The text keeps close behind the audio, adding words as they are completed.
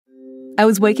I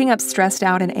was waking up stressed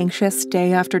out and anxious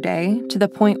day after day, to the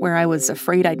point where I was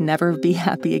afraid I'd never be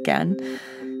happy again.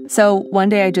 So one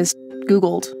day I just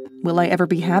Googled, "Will I ever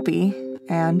be happy?"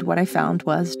 And what I found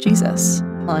was Jesus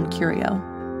on Cuurio.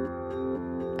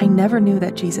 I never knew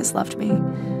that Jesus loved me,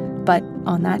 but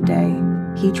on that day,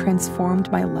 he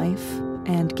transformed my life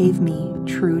and gave me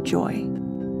true joy.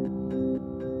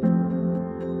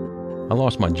 I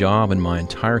lost my job and my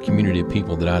entire community of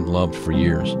people that I'd loved for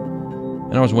years.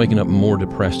 And I was waking up more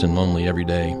depressed and lonely every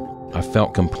day. I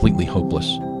felt completely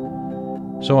hopeless.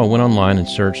 So I went online and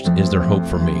searched, "Is there hope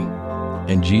for me?"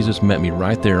 And Jesus met me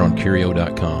right there on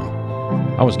Cuurio.com.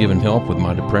 I was given help with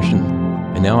my depression,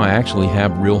 and now I actually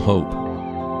have real hope.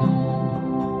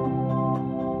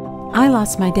 I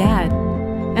lost my dad,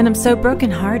 and I'm so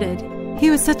brokenhearted. He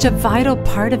was such a vital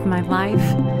part of my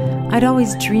life. I'd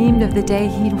always dreamed of the day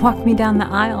he'd walk me down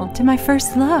the aisle to my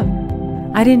first love.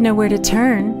 I didn't know where to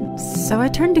turn, so I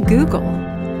turned to Google.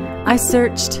 I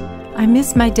searched, "I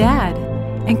miss my dad,"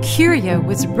 and Cuurio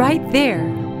was right there.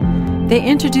 They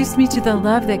introduced me to the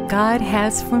love that God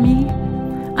has for me.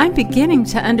 I'm beginning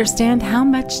to understand how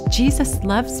much Jesus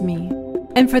loves me.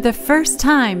 And for the first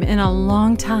time in a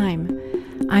long time,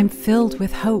 I'm filled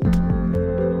with hope.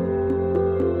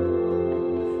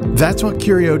 That's what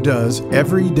Cuurio does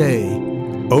every day,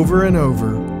 over and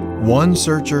over, one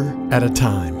searcher at a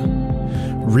time.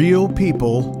 Real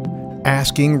people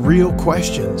asking real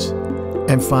questions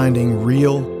and finding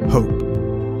real hope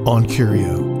on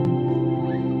Cuurio.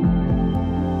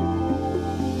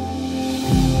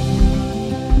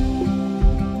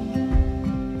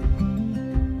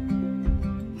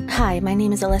 Hi, my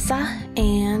name is Alyssa,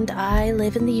 and I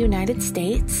live in the United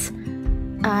States.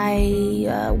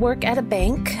 I work at a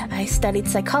bank. I studied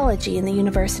psychology in the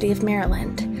University of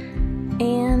Maryland.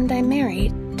 And I'm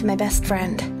married to my best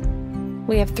friend.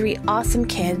 We have 3 awesome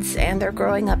kids, and they're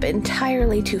growing up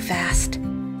entirely too fast.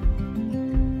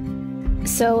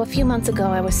 So a few months ago,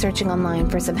 I was searching online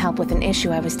for some help with an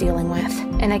issue I was dealing with,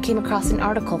 and I came across an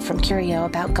article from Cuurio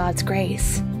about God's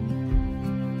grace.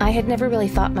 I had never really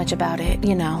thought much about it,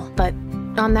 but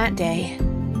on that day,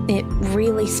 it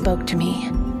really spoke to me.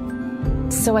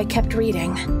 So I kept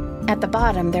reading. At the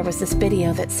bottom, there was this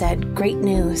video that said, "Great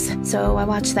news," so I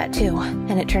watched that too,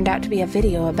 and it turned out to be a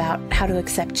video about how to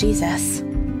accept Jesus.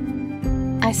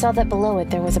 I saw that below it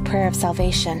there was a prayer of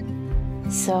salvation,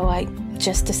 so I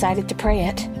just decided to pray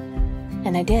it.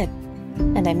 And I did,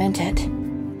 and I meant it.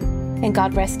 And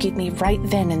God rescued me right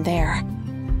then and there.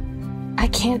 I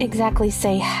can't exactly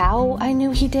say how I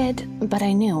knew he did, but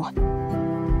I knew.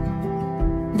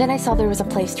 Then I saw there was a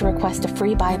place to request a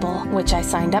free Bible, which I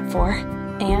signed up for,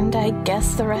 and I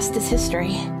guess the rest is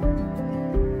history.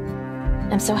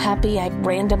 I'm so happy I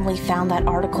randomly found that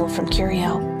article from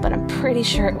Cuurio, but I'm pretty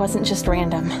sure it wasn't just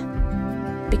random.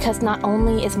 Because not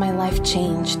only is my life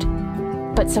changed,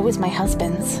 but so is my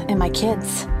husband's and my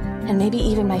kids, and maybe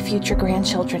even my future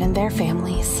grandchildren and their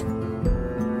families.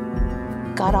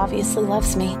 God obviously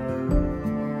loves me,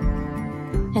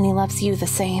 and he loves you the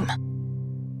same.